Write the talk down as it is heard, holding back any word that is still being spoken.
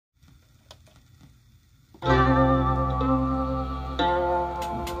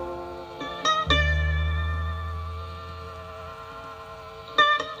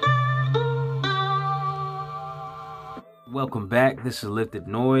welcome back. This is Lifted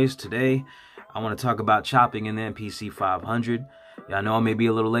Noise. Today I want to talk about chopping in the MPC 500. Yeah, I know I may be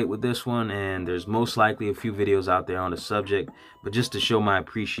a little late with this one, and there's most likely a few videos out there on the subject, but just to show my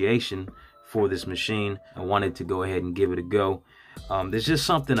appreciation for this machine, I wanted to go ahead and give it a go. There's just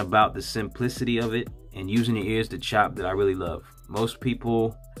something about the simplicity of it and using your ears to chop that I really love. Most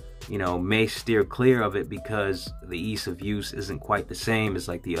people, you know, may steer clear of it because the ease of use isn't quite the same as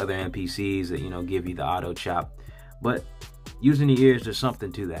like the other MPCs that, you know, give you the auto chop. But using your ears, there's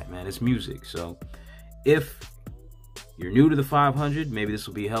something to that, man. It's music. So if you're new to the 500, maybe this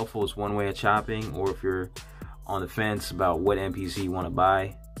will be helpful. It's one way of chopping. Or if you're on the fence about what MPC you want to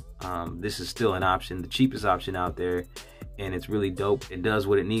buy, this is still an option, the cheapest option out there, and it's really dope. It does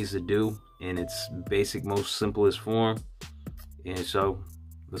what it needs to do in its basic, most simplest form. And so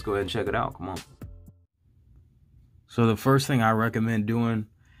let's go ahead and check it out. Come on. So the first thing I recommend doing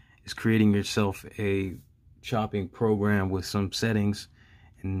is creating yourself a chopping program with some settings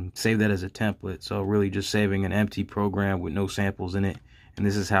and save that as a template. So really just saving an empty program with no samples in it. And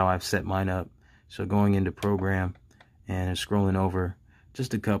this is how I've set mine up. So going into program and scrolling over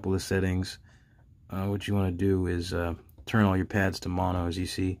just a couple of settings, what you want to do is turn all your pads to mono. As you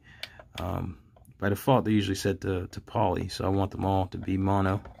see, by default they're usually set to poly, so I want them all to be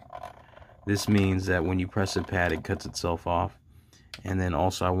mono. This means that when you press a pad, it cuts itself off. And then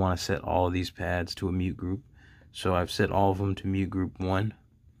also I want to set all of these pads to a mute group, so I've set all of them to mute group 1,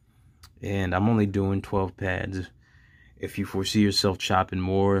 and I'm only doing 12 pads. If you foresee yourself chopping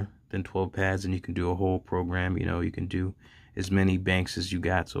more than 12 pads, then you can do a whole program. You know, you can do as many banks as you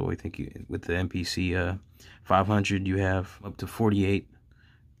got. So I think with the MPC 500, you have up to 48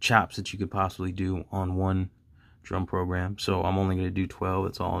 chops that you could possibly do on one drum program. So I'm only going to do 12.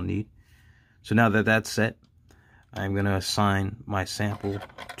 That's all I'll need. So now that that's set, I'm going to assign my sample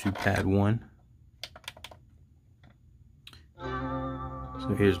to pad 1.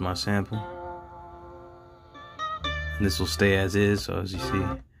 So here's my sample. And this will stay as is, so as you see.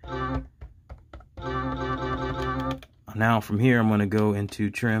 Now from here I'm going to go into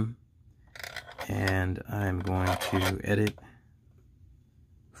trim, and I'm going to edit.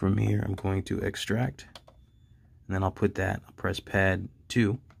 From here I'm going to extract, and then I'll put that, I'll press pad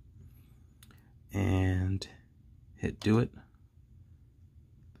 2 and hit do it.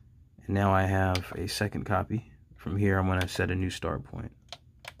 And now I have a second copy. From here I'm going to set a new start point.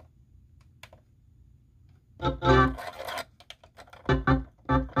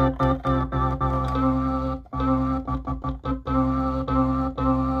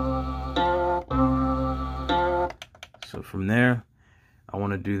 So from there, I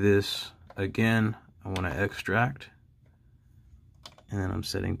want to do this again. I want to extract, and then I'm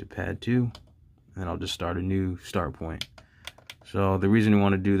setting to pad 2, and then I'll just start a new start point. So the reason you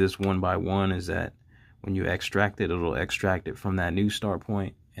want to do this one by one is that when you extract it, it'll extract it from that new start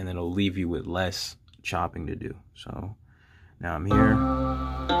point, and then it'll leave you with less chopping to do. So now I'm here.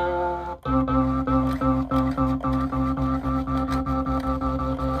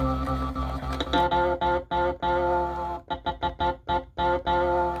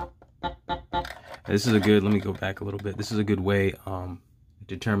 This is a good, let me go back a little bit. This is a good way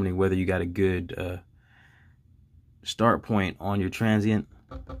determining whether you got a good start point on your transient.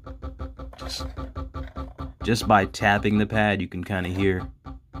 Just by tapping the pad, you can kind of hear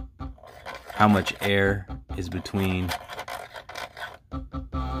how much air is between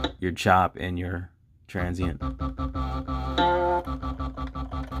your chop and your transient.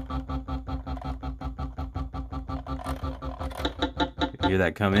 You hear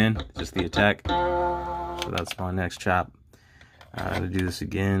that come in? Just the attack. So that's my next chop. I'm going to do this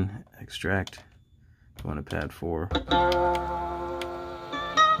again. Extract. Going to pad 4.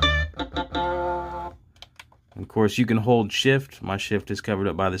 And of course, you can hold shift. My shift is covered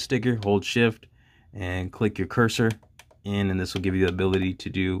up by the sticker. Hold shift and click your cursor in, and this will give you the ability to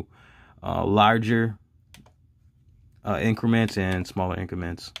do larger increments and smaller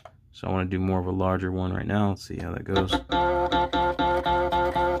increments. So I want to do more of a larger one right now. Let's see how that goes.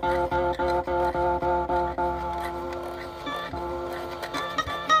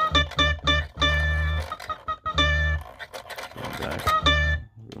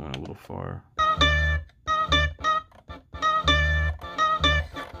 Going a little far.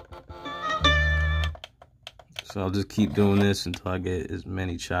 So I'll just keep doing this until I get as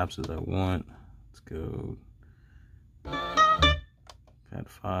many chops as I want. Let's go pad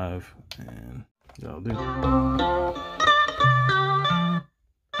 5, and that'll do.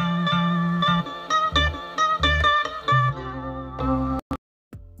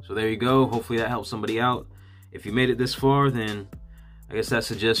 So there you go. Hopefully that helps somebody out. If you made it this far, then I guess that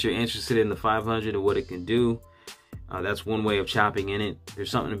suggests you're interested in the 500 and what it can do. That's one way of chopping in it. There's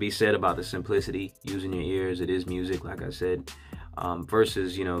something to be said about the simplicity, using your ears. It is music, like I said,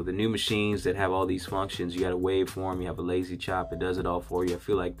 versus, you know, the new machines that have all these functions. You got a waveform, you have a lazy chop, it does it all for you. I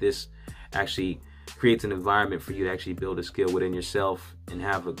feel like this actually creates an environment for you to actually build a skill within yourself and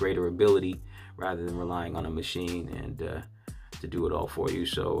have a greater ability rather than relying on a machine and to do it all for you.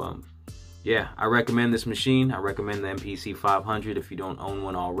 So yeah, I recommend this machine. I recommend the MPC 500 if you don't own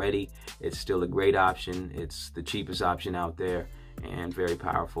one already. It's still a great option. It's the cheapest option out there and very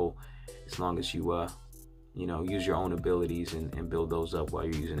powerful, as long as you you know, use your own abilities and build those up while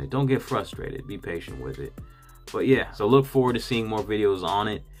you're using it. Don't get frustrated. Be patient with it. But yeah, so look forward to seeing more videos on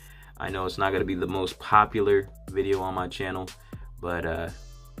it. I know it's not going to be the most popular video on my channel, but I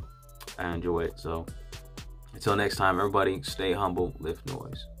enjoy it. So until next time, everybody, stay humble, lift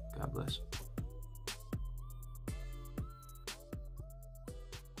noise. God bless.